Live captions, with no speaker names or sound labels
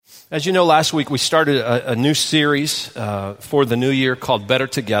As you know, last week we started a new series for the new year called Better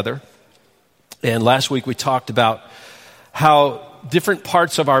Together. And last week we talked about how different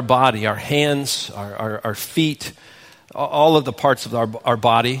parts of our body, our hands, our feet, all of the parts of our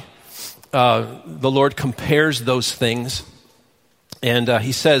body, the Lord compares those things. And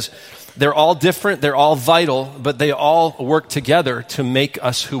he says they're all different, they're all vital, but they all work together to make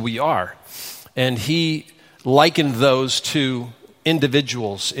us who we are. And he likened those to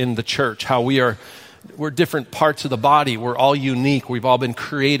individuals in the church, how we're different parts of the body. We're all unique. We've all been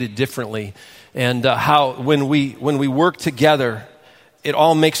created differently. And how when we work together, it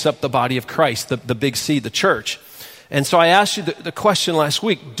all makes up the body of Christ, the big C, the church. And so I asked you the question last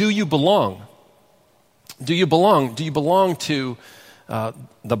week, do you belong? Do you belong? Do you belong to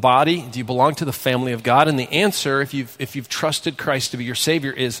the body? Do you belong to the family of God? And the answer, if you've trusted Christ to be your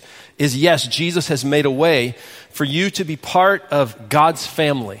Savior, is yes. Jesus has made a way for you to be part of God's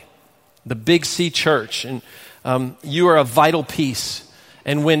family, the Big C church. And you are a vital piece.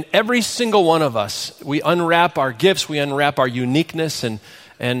 And when every single one of us, we unwrap our gifts, we unwrap our uniqueness and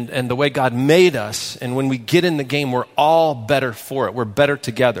the way God made us, and when we get in the game, we're all better for it. We're better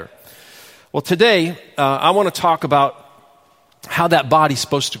together. Well, today, I want to talk about how that body's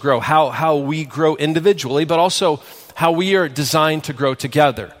supposed to grow, how we grow individually, but also how we are designed to grow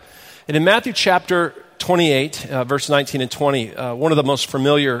together. And in Matthew chapter 28, verse 19 and 20, one of the most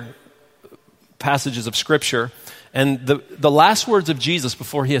familiar passages of Scripture, and the last words of Jesus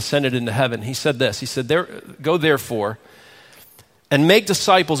before he ascended into heaven, he said this. He said, "Go therefore and make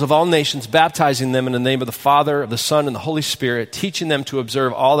disciples of all nations, baptizing them in the name of the Father, of the Son, and the Holy Spirit, teaching them to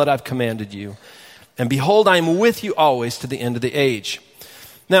observe all that I've commanded you. And behold, I am with you always to the end of the age."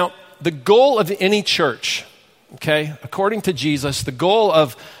 Now, the goal of any church, okay, according to Jesus, the goal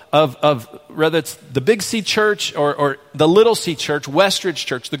of whether it's the Big C church or the Little C church, Westridge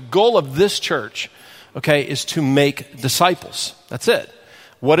Church, the goal of this church, okay, is to make disciples. That's it.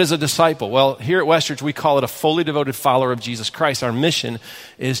 What is a disciple? Well, here at Westridge, we call it a fully devoted follower of Jesus Christ. Our mission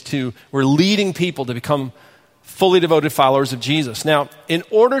is we're leading people to become fully devoted followers of Jesus. Now, in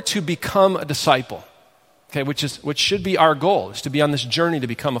order to become a disciple, okay, which should be our goal, is to be on this journey to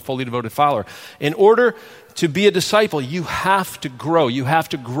become a fully devoted follower. In order to be a disciple, you have to grow. You have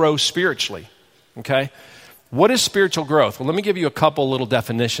to grow spiritually, okay? What is spiritual growth? Well, let me give you a couple little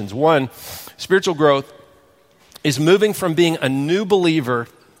definitions. One, spiritual growth is moving from being a new believer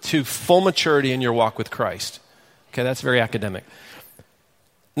to full maturity in your walk with Christ. Okay, that's very academic.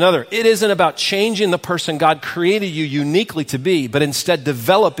 Another, it isn't about changing the person God created you uniquely to be, but instead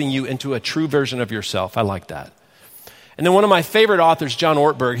developing you into a true version of yourself. I like that. And then one of my favorite authors, John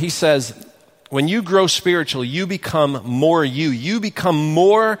Ortberg, he says, when you grow spiritually, you become more you. You become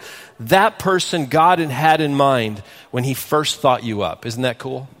more that person God had in mind when he first thought you up. Isn't that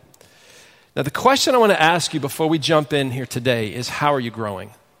cool? Now, the question I want to ask you before we jump in here today is, how are you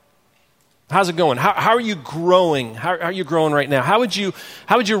growing? How's it going? How are you growing? How are you growing right now? How would you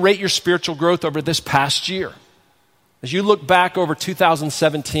rate your spiritual growth over this past year? As you look back over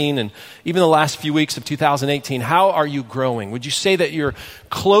 2017 and even the last few weeks of 2018, how are you growing? Would you say that you're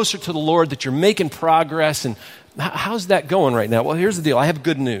closer to the Lord, that you're making progress? And how's that going right now? Well, here's the deal. I have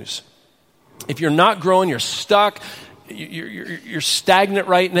good news. If you're not growing, you're stuck, you're stagnant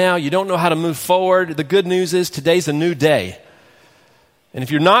right now, you don't know how to move forward, the good news is today's a new day. And if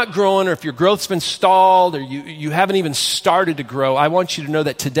you're not growing, or if your growth's been stalled, or you haven't even started to grow, I want you to know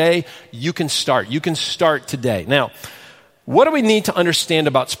that today you can start. You can start today. Now, what do we need to understand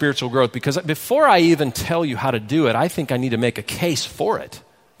about spiritual growth? Because before I even tell you how to do it, I think I need to make a case for it.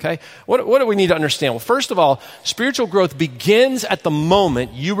 Okay? What do we need to understand? Well, first of all, spiritual growth begins at the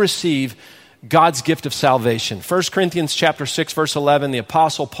moment you receive God's gift of salvation. 1 Corinthians chapter 6, verse 11, the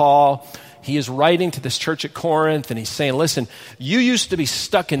Apostle Paul, he is writing to this church at Corinth, and he's saying, listen, you used to be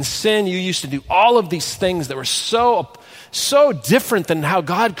stuck in sin. You used to do all of these things that were so different than how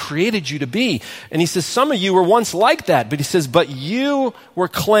God created you to be. And he says, some of you were once like that. But he says, but you were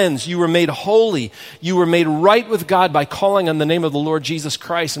cleansed. You were made holy. You were made right with God by calling on the name of the Lord Jesus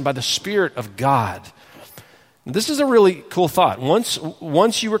Christ and by the Spirit of God. This is a really cool thought.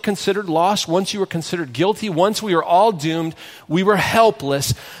 Once you were considered lost, once you were considered guilty, once we were all doomed, we were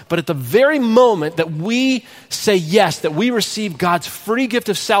helpless. But at the very moment that we say yes, that we receive God's free gift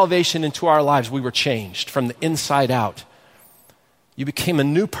of salvation into our lives, we were changed from the inside out. You became a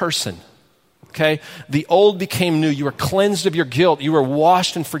new person. Okay? The old became new. You were cleansed of your guilt. You were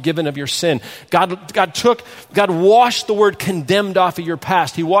washed and forgiven of your sin. God washed the word condemned off of your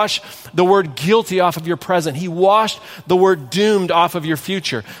past. He washed the word guilty off of your present. He washed the word doomed off of your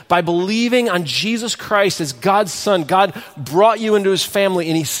future. By believing on Jesus Christ as God's son, God brought you into his family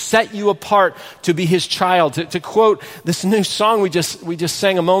and he set you apart to be his child. To quote this new song we just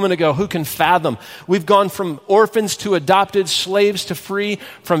sang a moment ago, who can fathom? We've gone from orphans to adopted, slaves to free,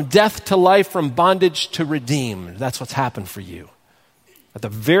 from death to life, from bondage to redeemed. That's what's happened for you. At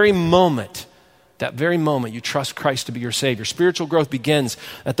that very moment, you trust Christ to be your Savior. Spiritual growth begins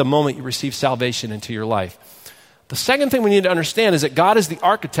at the moment you receive salvation into your life. The second thing we need to understand is that God is the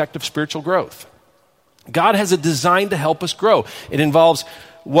architect of spiritual growth. God has a design to help us grow. It involves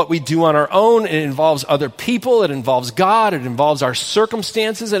what we do on our own. It involves other people. It involves God. It involves our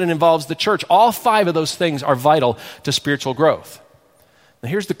circumstances. And it involves the church. All 5 of those things are vital to spiritual growth. Now,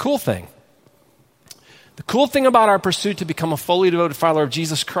 here's the cool thing. The cool thing about our pursuit to become a fully devoted follower of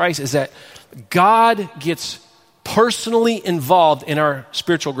Jesus Christ is that God gets personally involved in our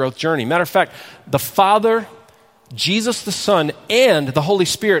spiritual growth journey. Matter of fact, the Father, Jesus the Son, and the Holy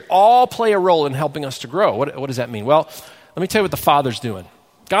Spirit all play a role in helping us to grow. What does that mean? Well, let me tell you what the Father's doing.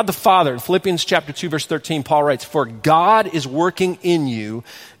 God the Father, in Philippians chapter 2, verse 13, Paul writes, "For God is working in you,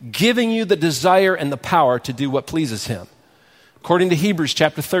 giving you the desire and the power to do what pleases him." According to Hebrews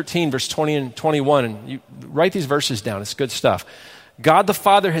chapter 13, verse 20 and 21, and you write these verses down, it's good stuff. God the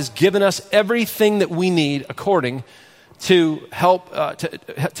Father has given us everything that we need according to help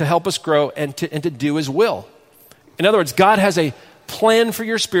us grow and to do his will. In other words, God has a plan for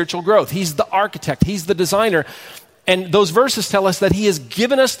your spiritual growth. He's the architect. He's the designer. And those verses tell us that he has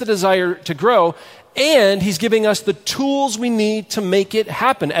given us the desire to grow, and he's giving us the tools we need to make it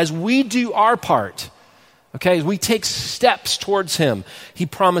happen as we do our part. Okay, as we take steps towards him, he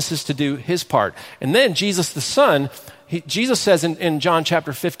promises to do his part. And then Jesus the Son, Jesus says in John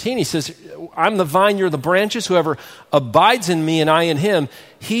chapter 15, he says, "I'm the vine, you're the branches. Whoever abides in me and I in him,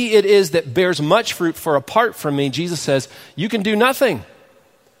 he it is that bears much fruit, for apart from me," Jesus says, "you can do nothing."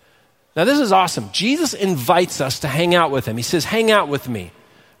 Now this is awesome. Jesus invites us to hang out with him. He says, "Hang out with me.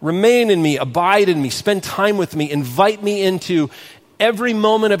 Remain in me, abide in me, spend time with me, invite me into every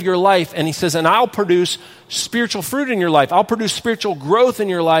moment of your life." And he says, "And I'll produce spiritual fruit in your life. I'll produce spiritual growth in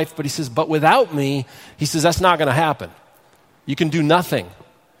your life." But he says, "But without me," he says, "that's not going to happen. You can do nothing."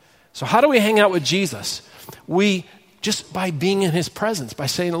 So how do we hang out with Jesus? We just by being in his presence, by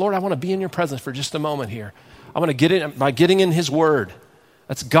saying, "Lord, I want to be in your presence for just a moment here. I want to get in by getting in his word."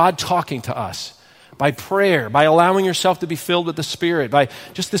 That's God talking to us. By prayer, by allowing yourself to be filled with the Spirit, by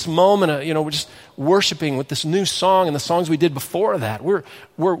just this moment, we're just worshiping with this new song and the songs we did before that.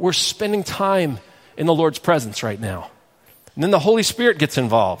 We're spending time in the Lord's presence right now. And then the Holy Spirit gets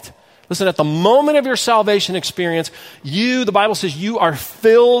involved. Listen, at the moment of your salvation experience, the Bible says you are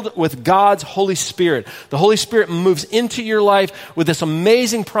filled with God's Holy Spirit. The Holy Spirit moves into your life with this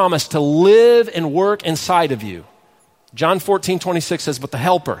amazing promise to live and work inside of you. John 14:26 says, "But the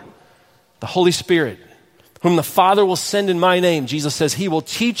Helper, the Holy Spirit, whom the Father will send in my name," Jesus says, "he will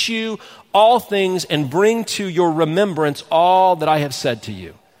teach you all things and bring to your remembrance all that I have said to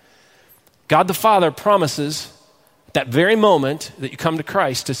you." God the Father promises at that very moment that you come to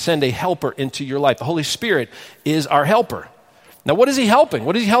Christ to send a helper into your life. The Holy Spirit is our helper. Now, what is he helping?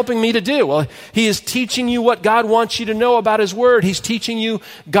 What is he helping me to do? Well, he is teaching you what God wants you to know about his word. He's teaching you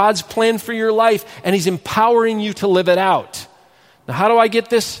God's plan for your life, and he's empowering you to live it out. Now, how do I get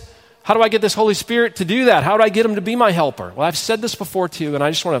this Holy Spirit to do that? How do I get him to be my helper? Well, I've said this before to you, and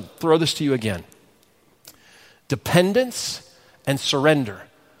I just want to throw this to you again. Dependence and surrender.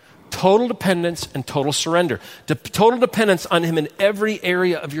 Total dependence and total surrender. Total dependence on him in every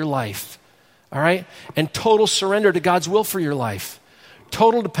area of your life. All right? And total surrender to God's will for your life.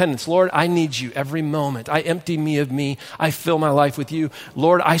 Total dependence. Lord, I need you every moment. I empty me of me. I fill my life with you.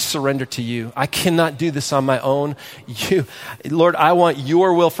 Lord, I surrender to you. I cannot do this on my own. Lord, I want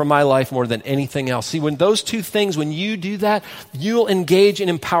your will for my life more than anything else. See, when those two things, when you do that, you'll engage and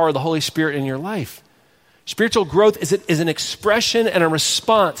empower the Holy Spirit in your life. Spiritual growth is an expression and a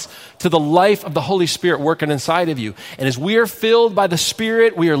response to the life of the Holy Spirit working inside of you. And as we are filled by the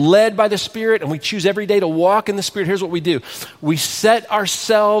Spirit, we are led by the Spirit, and we choose every day to walk in the Spirit, here's what we do. We set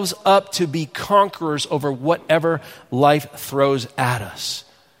ourselves up to be conquerors over whatever life throws at us.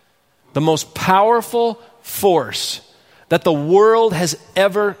 The most powerful force that the world has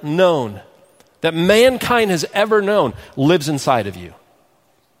ever known, that mankind has ever known, lives inside of you,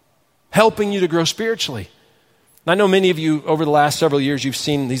 helping you to grow spiritually. I know many of you over the last several years, you've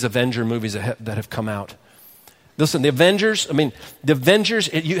seen these Avenger movies that have come out. Listen, the Avengers,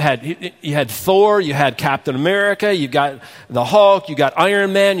 you had Thor, you had Captain America, you got the Hulk, you got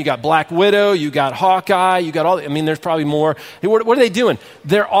Iron Man, you got Black Widow, you got Hawkeye, you got there's probably more. What are they doing?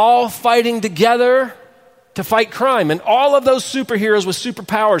 They're all fighting together to fight crime. And all of those superheroes with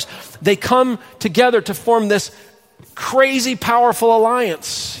superpowers, they come together to form this crazy, powerful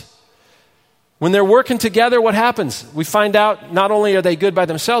alliance. When they're working together, what happens? We find out not only are they good by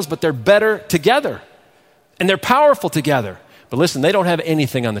themselves, but they're better together. And they're powerful together. But listen, they don't have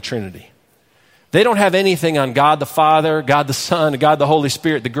anything on the Trinity. They don't have anything on God the Father, God the Son, God the Holy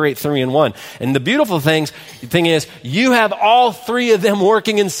Spirit, the great 3-in-1. And the beautiful thing is, you have all three of them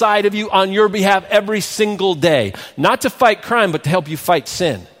working inside of you on your behalf every single day. Not to fight crime, but to help you fight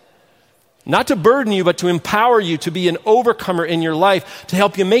sin. Not to burden you, but to empower you to be an overcomer in your life, to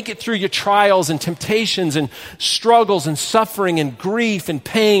help you make it through your trials and temptations and struggles and suffering and grief and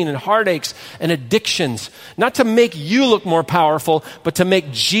pain and heartaches and addictions. Not to make you look more powerful, but to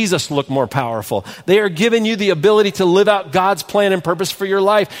make Jesus look more powerful. They are giving you the ability to live out God's plan and purpose for your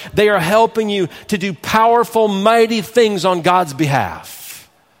life. They are helping you to do powerful, mighty things on God's behalf.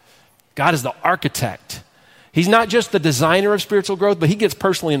 God is the architect. He's not just the designer of spiritual growth, but he gets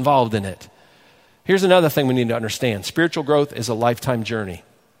personally involved in it. Here's another thing we need to understand. Spiritual growth is a lifetime journey.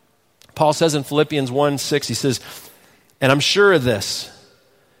 Paul says in Philippians 1:6, he says, and I'm sure of this,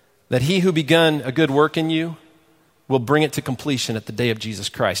 that he who begun a good work in you will bring it to completion at the day of Jesus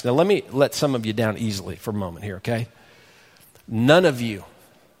Christ. Now let me let some of you down easily for a moment here, okay? None of you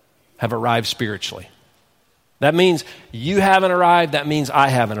have arrived spiritually. That means you haven't arrived. That means I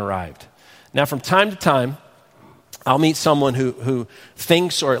haven't arrived. Now from time to time, I'll meet someone who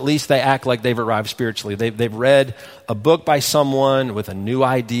thinks, or at least they act like they've arrived spiritually. They've read a book by someone with a new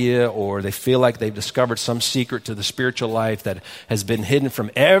idea, or they feel like they've discovered some secret to the spiritual life that has been hidden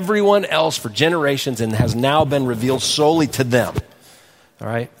from everyone else for generations and has now been revealed solely to them. All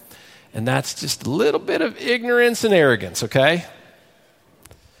right? And that's just a little bit of ignorance and arrogance, okay?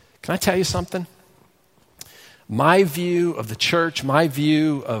 Can I tell you something? My view of the church, my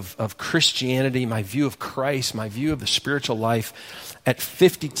view of Christianity, my view of Christ, my view of the spiritual life at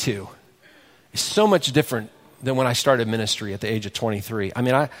 52 is so much different than when I started ministry at the age of 23.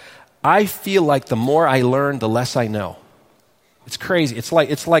 I feel like the more I learn, the less I know. It's crazy. It's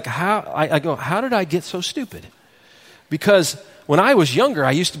like how I go, how did I get so stupid? Because when I was younger,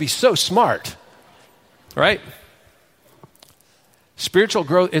 I used to be so smart, right? Spiritual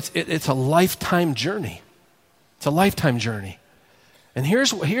growth, it's a lifetime journey. It's a lifetime journey. And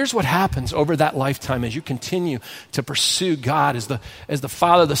here's what happens over that lifetime as you continue to pursue God as the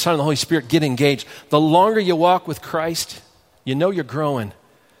Father, the Son, and the Holy Spirit get engaged. The longer you walk with Christ, you know you're growing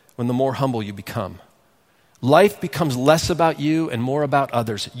when the more humble you become. Life becomes less about you and more about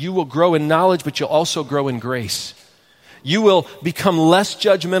others. You will grow in knowledge, but you'll also grow in grace. You will become less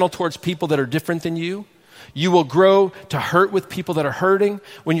judgmental towards people that are different than you. You will grow to hurt with people that are hurting.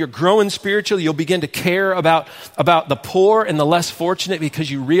 When you're growing spiritually, you'll begin to care about the poor and the less fortunate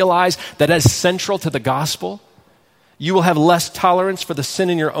because you realize that is central to the gospel. You will have less tolerance for the sin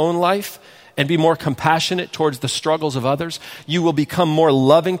in your own life and be more compassionate towards the struggles of others. You will become more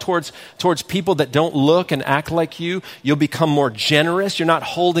loving towards people that don't look and act like you. You'll become more generous. You're not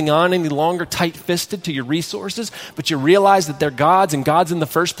holding on any longer tight-fisted to your resources, but you realize that they're God's and God's in the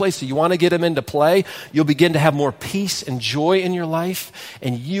first place, so you want to get them into play. You'll begin to have more peace and joy in your life,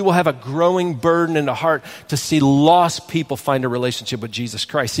 and you will have a growing burden in the heart to see lost people find a relationship with Jesus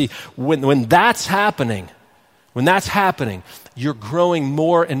Christ. See, when that's happening, you're growing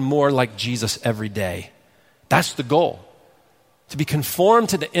more and more like Jesus every day. That's the goal. To be conformed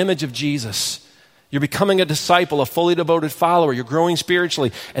to the image of Jesus. You're becoming a disciple, a fully devoted follower. You're growing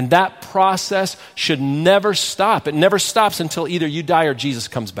spiritually. And that process should never stop. It never stops until either you die or Jesus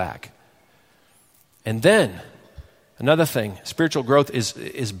comes back. And then, another thing, spiritual growth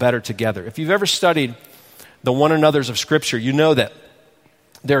is better together. If you've ever studied the one another's of Scripture, you know that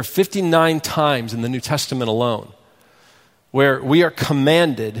there are 59 times in the New Testament alone where we are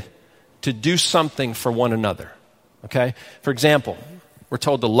commanded to do something for one another, okay? For example, we're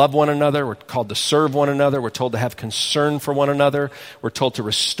told to love one another. We're called to serve one another. We're told to have concern for one another. We're told to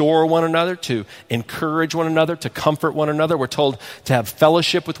restore one another, to encourage one another, to comfort one another. We're told to have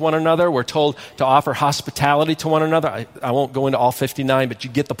fellowship with one another. We're told to offer hospitality to one another. I won't go into all 59, but you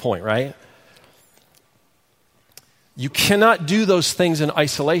get the point, right? You cannot do those things in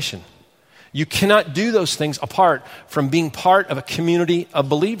isolation. You cannot do those things apart from being part of a community of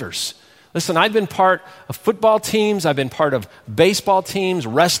believers. Listen, I've been part of football teams. I've been part of baseball teams,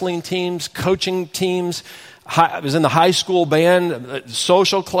 wrestling teams, coaching teams, I was in the high school band,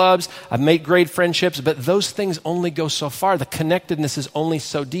 social clubs. I've made great friendships, but those things only go so far. The connectedness is only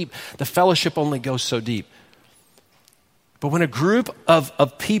so deep. The fellowship only goes so deep. But when a group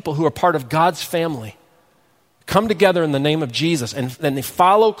of people who are part of God's family come together in the name of Jesus and they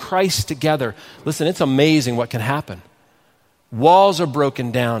follow Christ together, listen, it's amazing what can happen. Walls are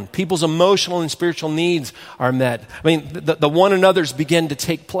broken down. People's emotional and spiritual needs are met. I mean, the one another's begin to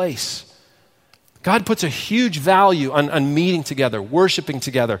take place. God puts a huge value on meeting together, worshiping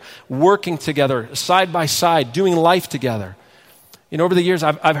together, working together, side by side, doing life together. You know, over the years,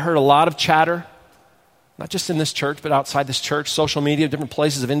 I've heard a lot of chatter, not just in this church, but outside this church, social media, different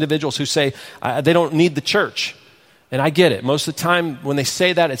places of individuals who say they don't need the church. And I get it. Most of the time when they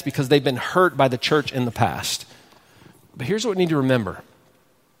say that, it's because they've been hurt by the church in the past. But here's what we need to remember.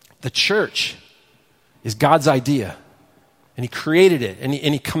 The church is God's idea. And he created it, and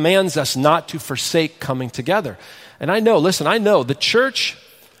he commands us not to forsake coming together. And I know the church,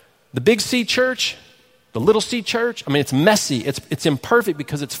 the big C church, the little C church, I mean, it's messy, it's imperfect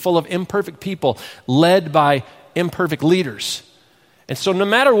because it's full of imperfect people led by imperfect leaders. And so no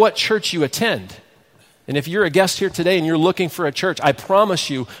matter what church you attend, and if you're a guest here today and you're looking for a church, I promise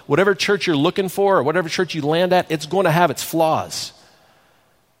you, whatever church you're looking for or whatever church you land at, it's going to have its flaws.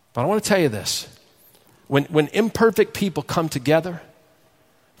 But I want to tell you this. When imperfect people come together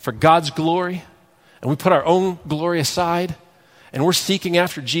for God's glory, and we put our own glory aside, and we're seeking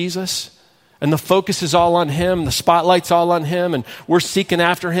after Jesus, and the focus is all on him, the spotlight's all on him, and we're seeking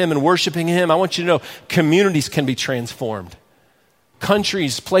after him and worshiping him, I want you to know communities can be transformed.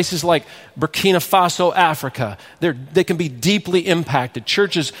 Countries, places like Burkina Faso, Africa, they can be deeply impacted.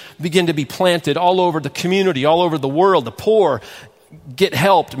 Churches begin to be planted all over the community, all over the world. The poor get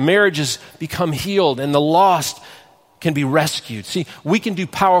helped, marriages become healed, and the lost can be rescued. See, we can do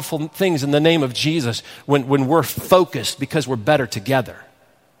powerful things in the name of Jesus when we're focused because we're better together.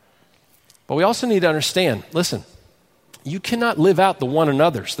 But we also need to understand, listen, you cannot live out the one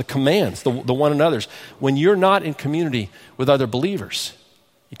another's, the commands, the one another's, when you're not in community with other believers.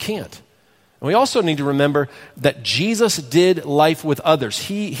 You can't. And we also need to remember that Jesus did life with others.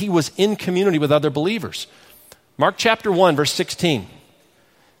 He was in community with other believers. Mark chapter 1, verse 16. The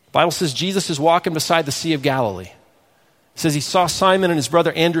Bible says Jesus is walking beside the Sea of Galilee. It says he saw Simon and his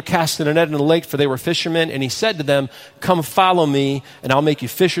brother Andrew casting a net in the lake, for they were fishermen, and he said to them, "Come follow me, and I'll make you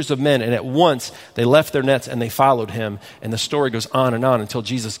fishers of men." And at once they left their nets and they followed him. And the story goes on and on until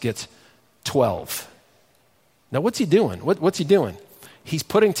Jesus gets 12. Now what's he doing? What's he doing? He's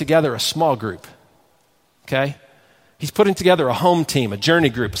putting together a small group, okay? He's putting together a home team, a journey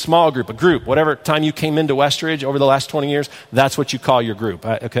group, a small group, a group. Whatever time you came into Westridge over the last 20 years, that's what you call your group,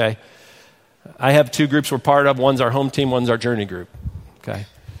 okay? I have two groups we're part of. One's our home team, one's our journey group, okay?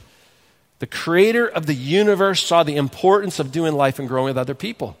 The creator of the universe saw the importance of doing life and growing with other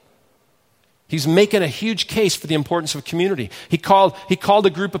people. He's making a huge case for the importance of community. He called a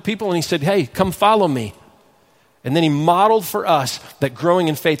group of people and he said, "Hey, come follow me." And then he modeled for us that growing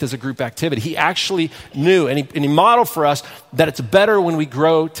in faith is a group activity. He actually knew, and he modeled for us that it's better when we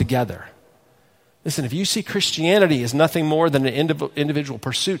grow together. Listen, if you see Christianity as nothing more than an individual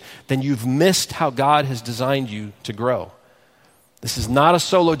pursuit, then you've missed how God has designed you to grow. This is not a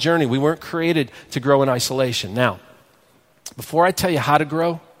solo journey. We weren't created to grow in isolation. Now, before I tell you how to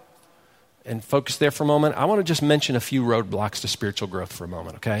grow, and focus there for a moment, I want to just mention a few roadblocks to spiritual growth for a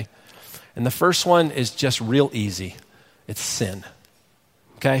moment, okay? And the first one is just real easy. It's sin,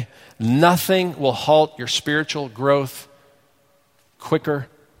 okay? Nothing will halt your spiritual growth quicker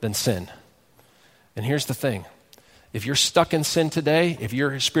than sin. And here's the thing. If you're stuck in sin today, if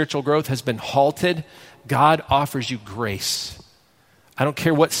your spiritual growth has been halted, God offers you grace. I don't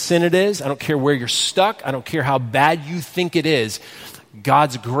care what sin it is. I don't care where you're stuck. I don't care how bad you think it is.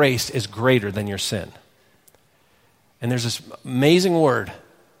 God's grace is greater than your sin. And there's this amazing word,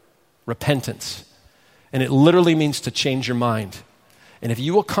 repentance. And it literally means to change your mind. And if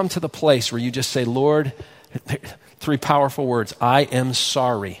you will come to the place where you just say, "Lord," three powerful words, "I am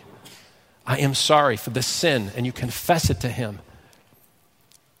sorry. I am sorry for this sin," and you confess it to him,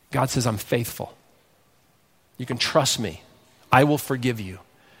 God says, "I'm faithful. You can trust me. I will forgive you."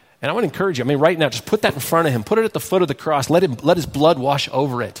 And I want to encourage you, right now, just put that in front of him. Put it at the foot of the cross. Let his blood wash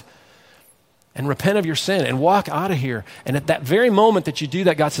over it. And repent of your sin and walk out of here. And at that very moment that you do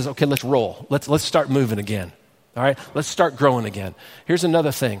that, God says, "Okay, let's roll. Let's start moving again. All right? Let's start growing again." Here's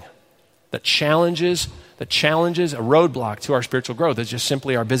another thing that challenges a roadblock to our spiritual growth. Is just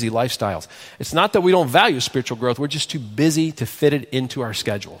simply our busy lifestyles. It's not that we don't value spiritual growth. We're just too busy to fit it into our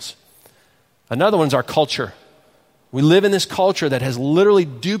schedules. Another one's our culture. We live in this culture that has literally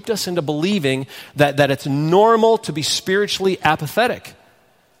duped us into believing that it's normal to be spiritually apathetic.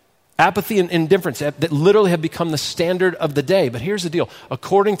 Apathy and indifference that literally have become the standard of the day. But here's the deal.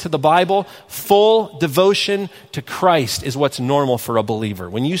 According to the Bible, full devotion to Christ is what's normal for a believer.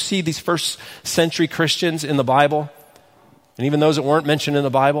 When you see these first century Christians in the Bible, and even those that weren't mentioned in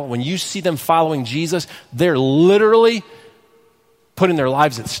the Bible, when you see them following Jesus, they're literally putting their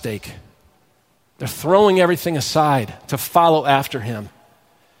lives at stake. They're throwing everything aside to follow after him.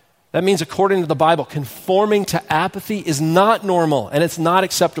 That means, according to the Bible, conforming to apathy is not normal, and it's not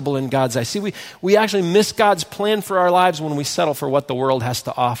acceptable in God's eyes. See, we actually miss God's plan for our lives when we settle for what the world has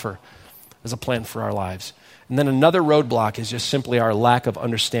to offer as a plan for our lives. And then another roadblock is just simply our lack of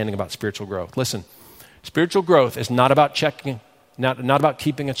understanding about spiritual growth. Listen, spiritual growth is not about checking, not about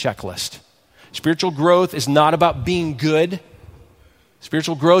keeping a checklist. Spiritual growth is not about being good.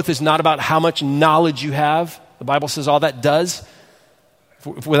 Spiritual growth is not about how much knowledge you have. The Bible says all that does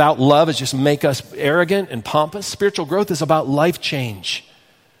without love is just make us arrogant and pompous. Spiritual growth is about life change.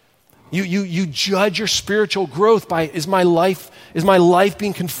 You judge your spiritual growth by, is my life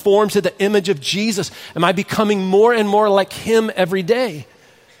being conformed to the image of Jesus? Am I becoming more and more like him every day?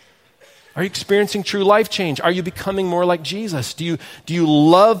 Are you experiencing true life change? Are you becoming more like Jesus? Do you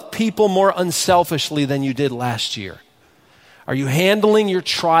love people more unselfishly than you did last year? Are you handling your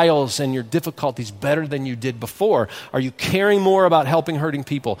trials and your difficulties better than you did before? Are you caring more about helping hurting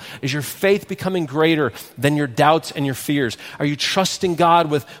people? Is your faith becoming greater than your doubts and your fears? Are you trusting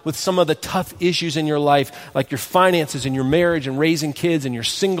God with some of the tough issues in your life, like your finances and your marriage and raising kids and your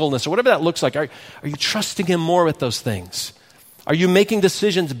singleness or whatever that looks like? Are you trusting him more with those things? Are you making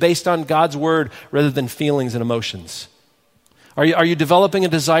decisions based on God's word rather than feelings and emotions? Are you developing a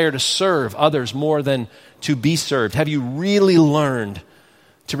desire to serve others more than to be served? Have you really learned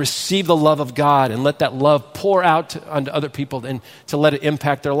to receive the love of God and let that love pour out onto other people and to let it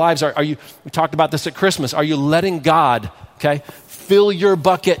impact their lives? We talked about this at Christmas. Are you letting God, fill your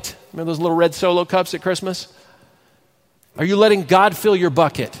bucket? Remember those little red Solo cups at Christmas? Are you letting God fill your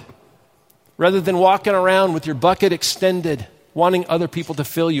bucket rather than walking around with your bucket extended, wanting other people to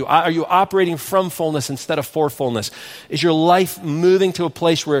fill you? Are you operating from fullness instead of for fullness? Is your life moving to a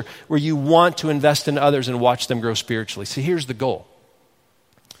place where you want to invest in others and watch them grow spiritually? See, here's the goal.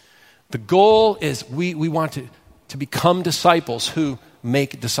 The goal is we want to become disciples who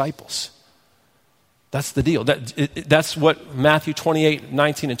make disciples. That's the deal. That's what Matthew 28,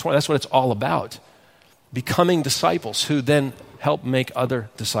 19, and 20, that's what it's all about. Becoming disciples who then help make other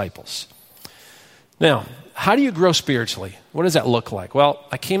disciples. Now, how do you grow spiritually? What does that look like? Well,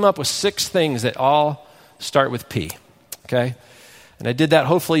 I came up with 6 things that all start with P, okay? And I did that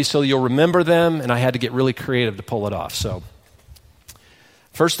hopefully so you'll remember them, and I had to get really creative to pull it off. So,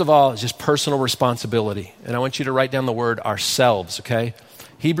 first of all, it's just personal responsibility. And I want you to write down the word ourselves, okay?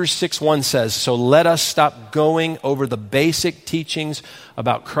 Hebrews 6:1 says, "So let us stop going over the basic teachings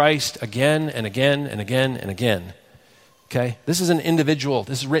about Christ again and again and again and again." Okay? This is an individual.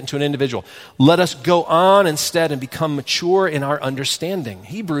 This is written to an individual. Let us go on instead and become mature in our understanding.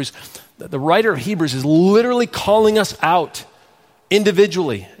 Hebrews, the writer of Hebrews is literally calling us out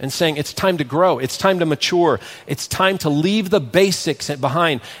individually and saying it's time to grow. It's time to mature. It's time to leave the basics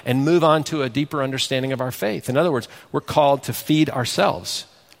behind and move on to a deeper understanding of our faith. In other words, we're called to feed ourselves.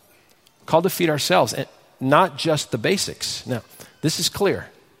 Called to feed ourselves, and not just the basics. Now, this is clear.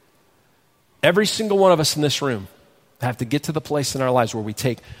 Every single one of us in this room have to get to the place in our lives where we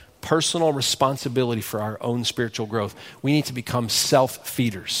take personal responsibility for our own spiritual growth. We need to become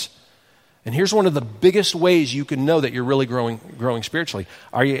self-feeders. And here's one of the biggest ways you can know that you're really growing spiritually.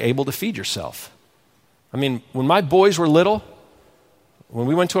 Are you able to feed yourself? I mean, when my boys were little, when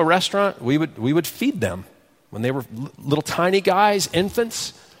we went to a restaurant, we would feed them. When they were little tiny guys,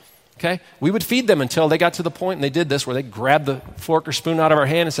 infants, okay, we would feed them until they got to the point, and they did this, where they grabbed the fork or spoon out of our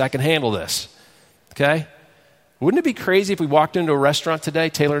hand and said, "I can handle this." Okay? Wouldn't it be crazy if we walked into a restaurant today,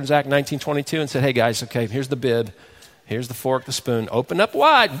 Taylor and Zach 1922, and said, "Hey guys, okay, here's the bib, here's the fork, the spoon, open up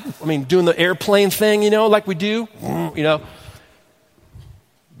wide." I mean, doing the airplane thing, like we do,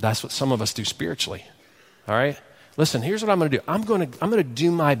 That's what some of us do spiritually, all right? Listen, here's what I'm going to do. I'm going to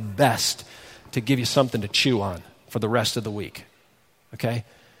do my best to give you something to chew on for the rest of the week, okay?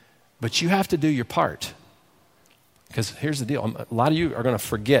 But you have to do your part. Because here's the deal. A lot of you are going to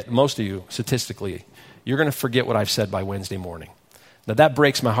forget, most of you, statistically, you're going to forget what I've said by Wednesday morning. Now, that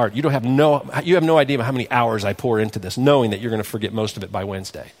breaks my heart. You have no idea how many hours I pour into this, knowing that you're going to forget most of it by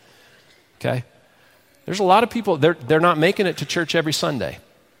Wednesday. Okay? There's a lot of people, they're not making it to church every Sunday.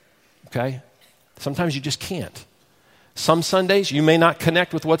 Okay? Sometimes you just can't. Some Sundays, you may not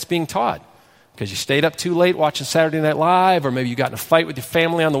connect with what's being taught. because you stayed up too late watching Saturday Night Live, or maybe you got in a fight with your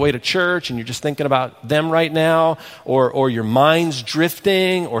family on the way to church and you're just thinking about them right now, or your mind's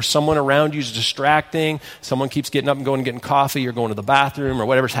drifting, or someone around you is distracting, someone keeps getting up and going and getting coffee, or going to the bathroom, or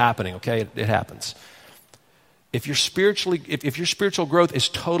whatever's happening, okay? It happens. If your spiritual growth is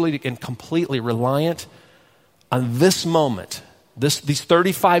totally and completely reliant on this moment, these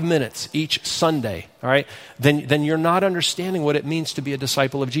 35 minutes each Sunday, all right, then you're not understanding what it means to be a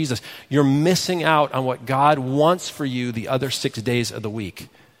disciple of Jesus. You're missing out on what God wants for you the other 6 days of the week.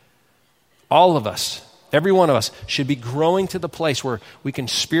 All of us, every one of us, should be growing to the place where we can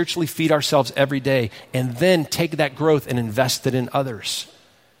spiritually feed ourselves every day and then take that growth and invest it in others.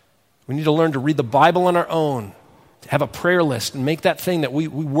 We need to learn to read the Bible on our own, to have a prayer list, and make that thing that we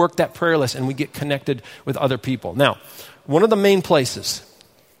work that prayer list and we get connected with other people. Now, one of the main places,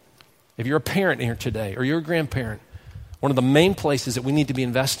 if you're a parent here today or you're a grandparent, one of the main places that we need to be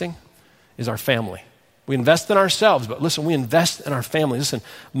investing is our family. We invest in ourselves, but listen, we invest in our family. Listen,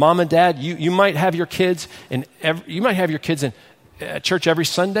 mom and dad, you might have your kids in church every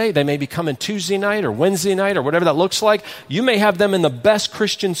Sunday. They may be coming Tuesday night or Wednesday night or whatever that looks like. You may have them in the best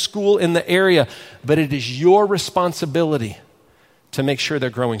Christian school in the area, but it is your responsibility to make sure they're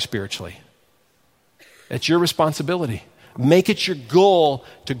growing spiritually. It's your responsibility. Make it your goal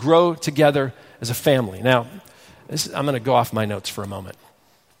to grow together as a family. Now, I'm going to go off my notes for a moment,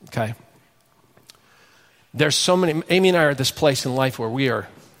 okay? There's so many, Amy and I are at this place in life where we are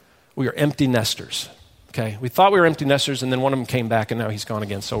empty nesters, okay? We thought we were empty nesters, and then one of them came back, and now he's gone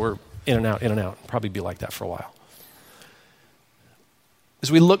again, so we're in and out. Probably be like that for a while. As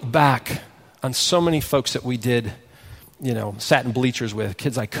we look back on so many folks that we did, sat in bleachers with,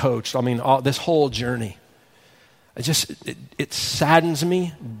 kids I coached, this whole journey, it saddens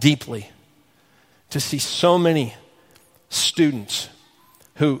me deeply to see so many students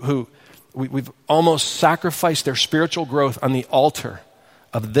who we've almost sacrificed their spiritual growth on the altar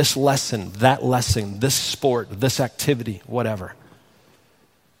of this lesson, that lesson, this sport, this activity, whatever.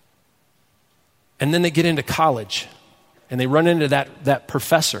 And then they get into college and they run into that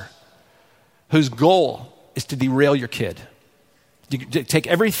professor whose goal is to derail your kid. You take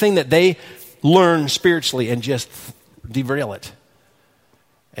everything that they learn spiritually and just derail it.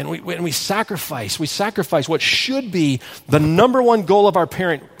 And we sacrifice what should be the number one goal of our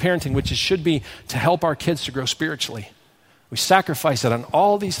parenting, which should be to help our kids to grow spiritually. We sacrifice it on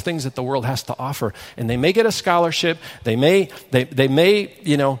all these things that the world has to offer. And they may get a scholarship, they may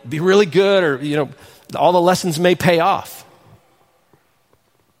be really good, or all the lessons may pay off.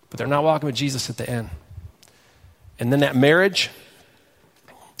 But they're not walking with Jesus at the end. And then that marriage,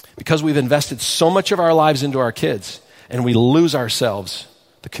 because we've invested so much of our lives into our kids and we lose ourselves,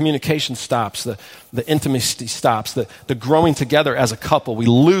 the communication stops, the intimacy stops, the growing together as a couple. We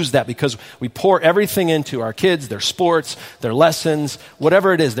lose that because we pour everything into our kids, their sports, their lessons,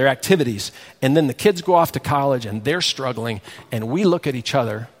 whatever it is, their activities. And then the kids go off to college and they're struggling, and we look at each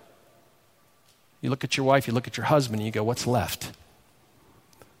other. You look at your wife, you look at your husband, and you go, what's left?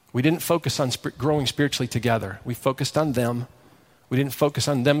 We didn't focus on growing spiritually together. We focused on them. We didn't focus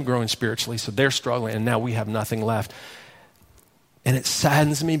on them growing spiritually, so they're struggling, and now we have nothing left. And it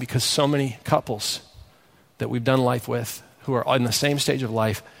saddens me because so many couples that we've done life with who are in the same stage of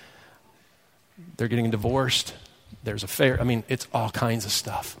life, they're getting divorced, there's affair. It's all kinds of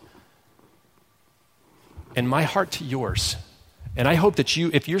stuff. And my heart to yours, and I hope that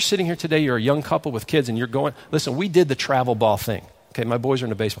if you're sitting here today, you're a young couple with kids and you're going, listen, we did the travel ball thing. Okay, my boys are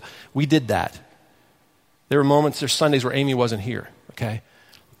into baseball. We did that. There's Sundays where Amy wasn't here, okay?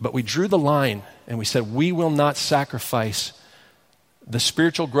 But we drew the line and we said, we will not sacrifice the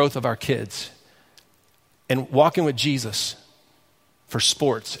spiritual growth of our kids and walking with Jesus for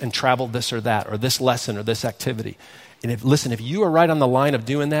sports and travel this or that, or this lesson or this activity. And if you are right on the line of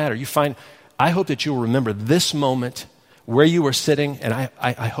doing that, or I hope that you'll remember this moment where you were sitting, and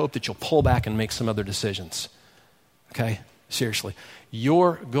I hope that you'll pull back and make some other decisions. Okay? Seriously.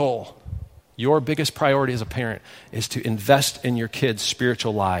 Your goal, your biggest priority as a parent is to invest in your kids'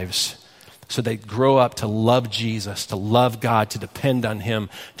 spiritual lives so they grow up to love Jesus, to love God, to depend on Him,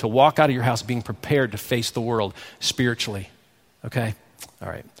 to walk out of your house being prepared to face the world spiritually. Okay? All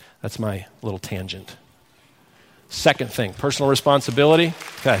right. That's my little tangent. Second thing, personal responsibility.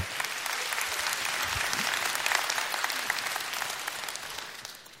 Okay.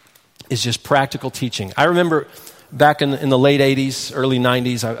 Is just practical teaching. I remember back in the late 80s, early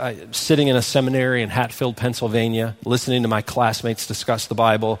 90s, I sitting in a seminary in Hatfield, Pennsylvania, listening to my classmates discuss the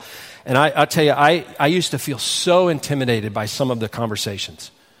Bible. And I'll tell you, I used to feel so intimidated by some of the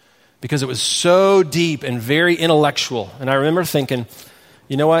conversations because it was so deep and very intellectual. And I remember thinking,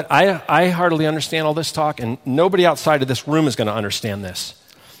 You know what? I hardly understand all this talk, and nobody outside of this room is going to understand this.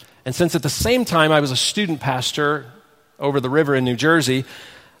 And since at the same time I was a student pastor over the river in New Jersey,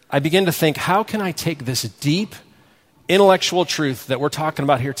 I began to think, how can I take this deep intellectual truth that we're talking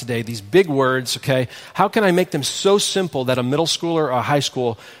about here today, these big words, okay, how can I make them so simple that a middle schooler or a high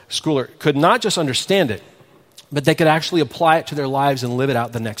schooler could not just understand it, but they could actually apply it to their lives and live it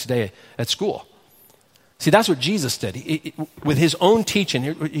out the next day at school? See, that's what Jesus did. With his own teaching,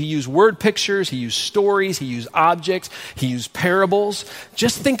 he used word pictures, he used stories, he used objects, he used parables.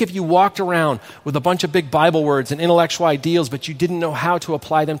 Just think if you walked around with a bunch of big Bible words and intellectual ideals, but you didn't know how to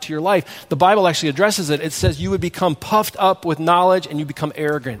apply them to your life. The Bible actually addresses it. It says you would become puffed up with knowledge and you become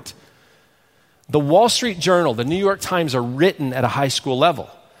arrogant. The Wall Street Journal, the New York Times are written at a high school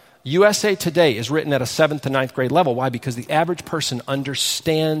level. USA Today is written at a 7th to 9th grade level. Why? Because the average person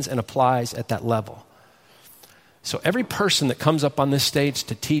understands and applies at that level. So every person that comes up on this stage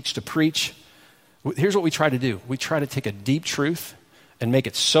to teach, to preach, here's what we try to do. We try to take a deep truth and make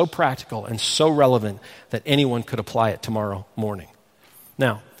it so practical and so relevant that anyone could apply it tomorrow morning.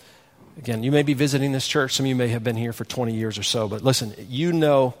 Now, again, you may be visiting this church. Some of you may have been here for 20 years or so. But listen, you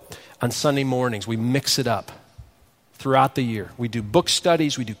know on Sunday mornings we mix it up throughout the year. We do book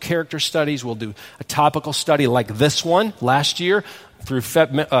studies. We do character studies. We'll do a topical study like this one last year through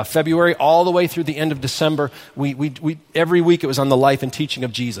February all the way through the end of December. We every week it was on the life and teaching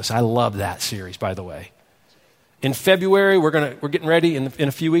of Jesus. I love that series, by the way. In February, we're getting ready. In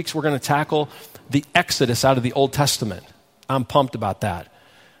a few weeks, we're going to tackle the Exodus out of the Old Testament. I'm pumped about that.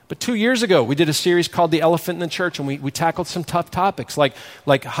 But 2 years ago, we did a series called The Elephant in the Church, and we tackled some tough topics like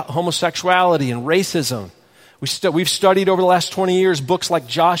homosexuality and racism. We've studied over the last 20 years books like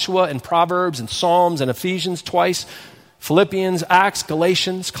Joshua and Proverbs and Psalms and Ephesians twice, Philippians, Acts,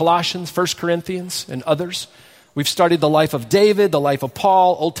 Galatians, Colossians, 1 Corinthians, and others. We've studied the life of David, the life of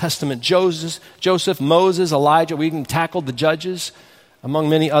Paul, Old Testament Joseph, Moses, Elijah. We even tackled the Judges, among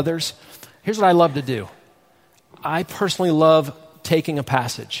many others. Here's what I love to do. I personally love taking a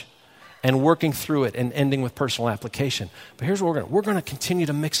passage and working through it and ending with personal application. But here's what we're going to continue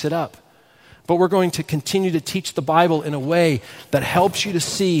to mix it up. But we're going to continue to teach the Bible in a way that helps you to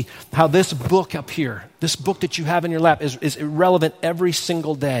see how this book up here, this book that you have in your lap is relevant every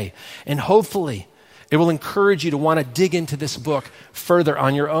single day. And hopefully it will encourage you to want to dig into this book further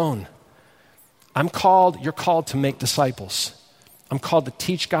on your own. You're called to make disciples. I'm called to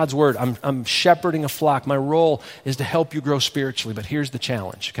teach God's word. I'm shepherding a flock. My role is to help you grow spiritually. But here's the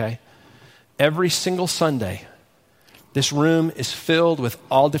challenge, okay? Every single Sunday, this room is filled with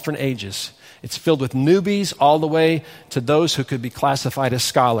all different ages. It's filled with newbies all the way to those who could be classified as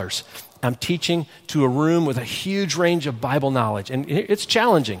scholars. I'm teaching to a room with a huge range of Bible knowledge, and it's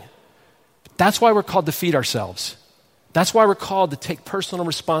challenging. That's why we're called to feed ourselves. That's why we're called to take personal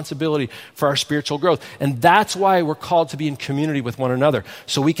responsibility for our spiritual growth. And that's why we're called to be in community with one another.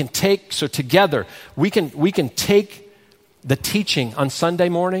 So together, we can take the teaching on Sunday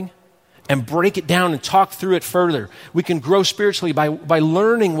morning and break it down and talk through it further. We can grow spiritually by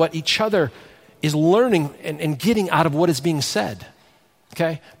learning what each other is learning and getting out of what is being said.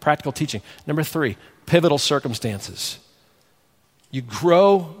 Okay? Practical teaching. Number 3, pivotal circumstances. You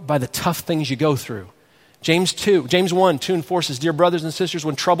grow by the tough things you go through. James 1, 2 and 4 says, "Dear brothers and sisters,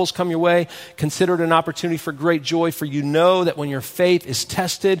 when troubles come your way, consider it an opportunity for great joy, for you know that when your faith is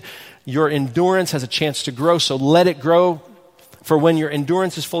tested, your endurance has a chance to grow, so let it grow. For when your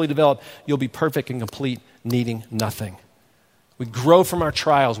endurance is fully developed, you'll be perfect and complete, needing nothing." We grow from our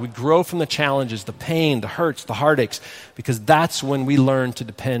trials. We grow from the challenges, the pain, the hurts, the heartaches, because that's when we learn to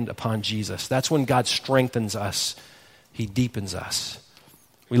depend upon Jesus. That's when God strengthens us. He deepens us.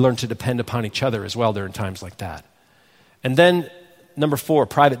 We learn to depend upon each other as well during times like that. And then, number 4,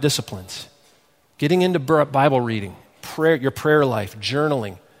 private disciplines. Getting into Bible reading, prayer, your prayer life,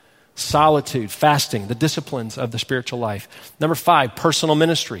 journaling, solitude, fasting, the disciplines of the spiritual life. Number 5, personal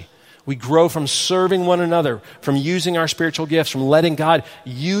ministry. We grow from serving one another, from using our spiritual gifts, from letting God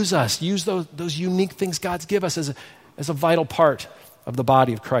use us, use those unique things God's give us as a vital part of the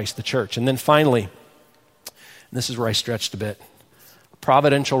body of Christ, the church. And then finally, and this is where I stretched a bit,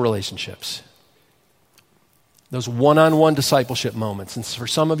 providential relationships. Those one-on-one discipleship moments. And for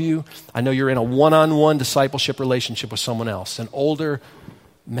some of you, I know you're in a one-on-one discipleship relationship with someone else, an older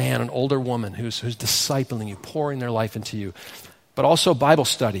man, an older woman who's discipling you, pouring their life into you. But also Bible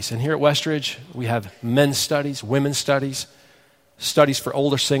studies. And here at Westridge, we have men's studies, women's studies, studies for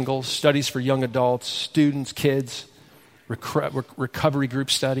older singles, studies for young adults, students, kids, recovery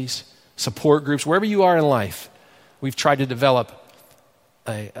group studies, support groups. Wherever you are in life, we've tried to develop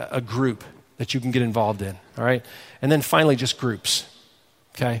a group that you can get involved in, all right? And then finally, just groups.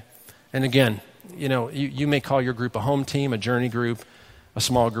 okay? And again, you may call your group a home team, a journey group, a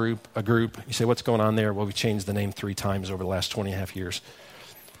small group, a group. You say, what's going on there? Well, we changed the name 3 times over the last 20 and a half years.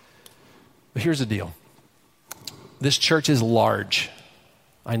 But here's the deal. This church is large.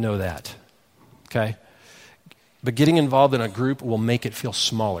 I know that, okay? But getting involved in a group will make it feel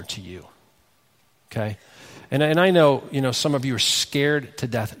smaller to you, okay? And I know, some of you are scared to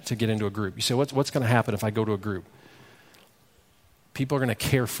death to get into a group. You say, what's going to happen if I go to a group? People are going to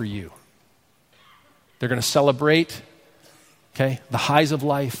care for you. They're going to celebrate, okay, the highs of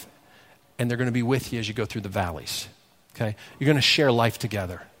life, and they're going to be with you as you go through the valleys, okay? You're going to share life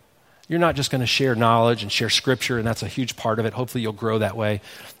together. You're not just going to share knowledge and share scripture, and that's a huge part of it. Hopefully you'll grow that way.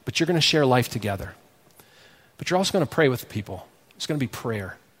 But you're going to share life together. But you're also going to pray with people. It's going to be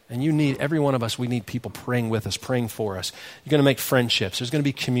prayer. And every one of us, we need people praying with us, praying for us. You're going to make friendships. There's going to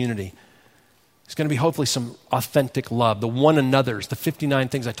be community. There's going to be hopefully some authentic love. The one another's, the 59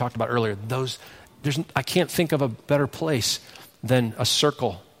 things I talked about earlier, I can't think of a better place than a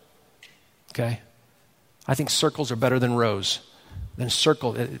circle, okay? I think circles are better than rows.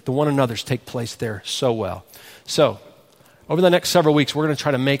 The one another's take place there so well. So, over the next several weeks, we're going to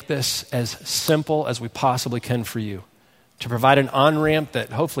try to make this as simple as we possibly can for you, to provide an on-ramp that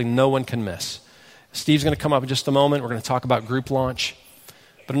hopefully no one can miss. Steve's going to come up in just a moment. We're going to talk about group launch.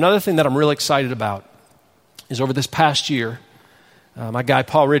 But another thing that I'm really excited about is over this past year, my guy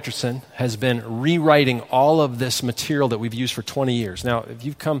Paul Richardson has been rewriting all of this material that we've used for 20 years. Now, if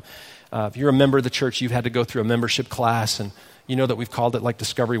you're a member of the church, you've had to go through a membership class, and you know that we've called it like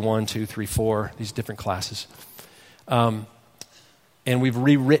Discovery 1, 2, 3, 4, these different classes. And we've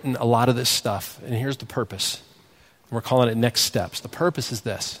rewritten a lot of this stuff, and here's the purpose. We're calling it Next Steps. The purpose is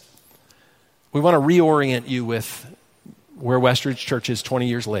this. We want to reorient you with where Westridge Church is 20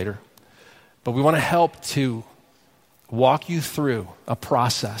 years later, but we want to help to walk you through a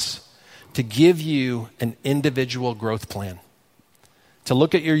process to give you an individual growth plan, to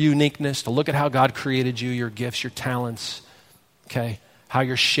look at your uniqueness, to look at how God created you, your gifts, your talents, okay, how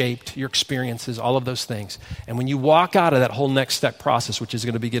you're shaped, your experiences, all of those things. And when you walk out of that whole next step process, which is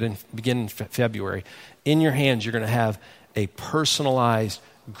going to begin in February, in your hands, you're going to have a personalized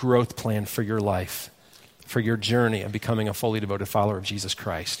growth plan for your life, for your journey of becoming a fully devoted follower of Jesus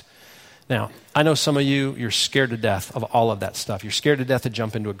Christ. Now, I know some of you're scared to death of all of that stuff. You're scared to death to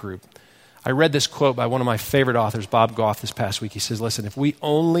jump into a group. I read this quote by one of my favorite authors, Bob Goff, this past week. He says, listen, if we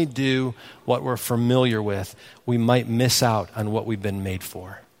only do what we're familiar with, we might miss out on what we've been made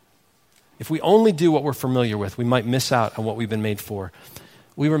for. If we only do what we're familiar with, we might miss out on what we've been made for.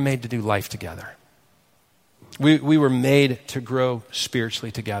 We were made to do life together. We were made to grow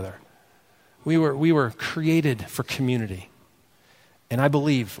spiritually together. We were created for community. And I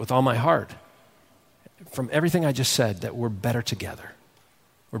believe with all my heart, from everything I just said, that we're better together.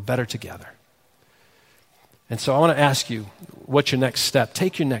 We're better together. And so I want to ask you, what's your next step?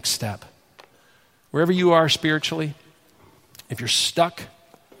 Take your next step. Wherever you are spiritually, if you're stuck,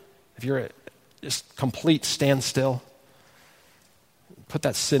 if you're at just complete standstill, put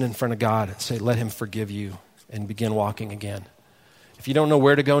that sin in front of God and say, let him forgive you and begin walking again. If you don't know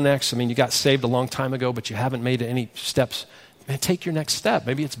where to go next, you got saved a long time ago, but you haven't made any steps, man, take your next step.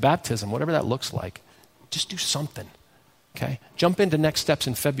 Maybe it's baptism, whatever that looks like. Just do something. Okay? Jump into next steps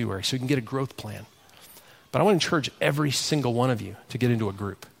in February so you can get a growth plan. But I want to encourage every single one of you to get into a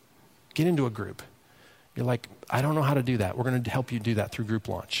group. Get into a group. You're like, I don't know how to do that. We're going to help you do that through group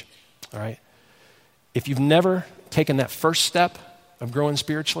launch. All right? If you've never taken that first step of growing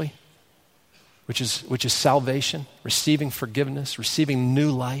spiritually, which is salvation, receiving forgiveness, receiving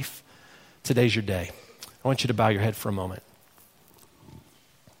new life, today's your day. I want you to bow your head for a moment.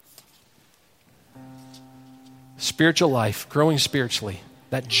 Spiritual life, growing spiritually,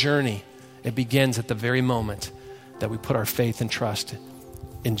 that journey, it begins at the very moment that we put our faith and trust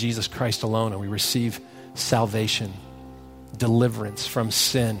in Jesus Christ alone and we receive salvation, deliverance from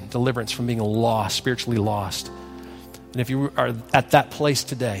sin, deliverance from being lost, spiritually lost. And if you are at that place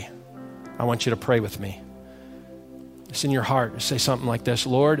today, I want you to pray with me. Just in your heart, just say something like this: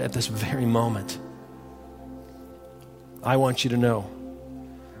 Lord, at this very moment, I want you to know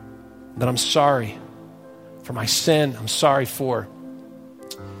that I'm sorry for my sin. I'm sorry for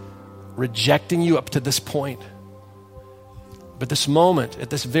rejecting you up to this point. But this moment, at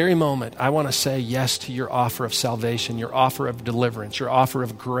this very moment, I want to say yes to your offer of salvation, your offer of deliverance, your offer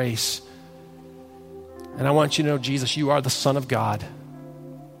of grace. And I want you to know, Jesus, you are the Son of God.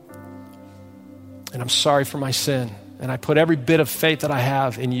 And I'm sorry for my sin. And I put every bit of faith that I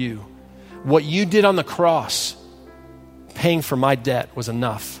have in you. What you did on the cross, paying for my debt, was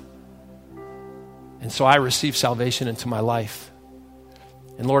enough. And so I receive salvation into my life.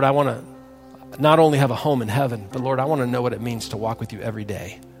 And Lord, I want to not only have a home in heaven, but Lord, I want to know what it means to walk with you every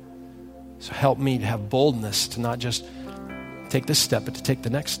day. So help me to have boldness to not just take this step, but to take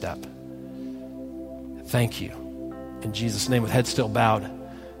the next step. Thank you. In Jesus' name, with head still bowed,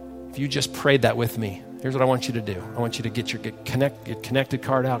 if you just prayed that with me, here's what I want you to do. I want you to get your connected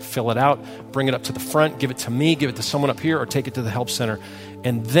card out, fill it out, bring it up to the front, give it to me, give it to someone up here, or take it to the help center.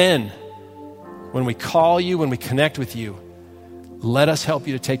 And then when we call you, when we connect with you, let us help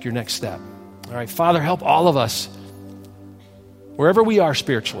you to take your next step. All right, Father, help all of us, wherever we are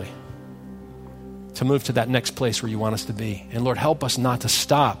spiritually, to move to that next place where you want us to be. And Lord, help us not to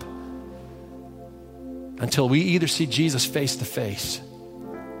stop until we either see Jesus face to face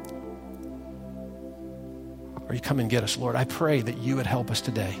or you come and get us. Lord, I pray that you would help us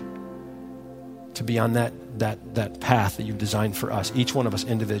today to be on that path that you've designed for us, each one of us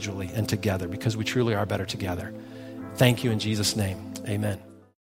individually and together, because we truly are better together. Thank you in Jesus' name. Amen.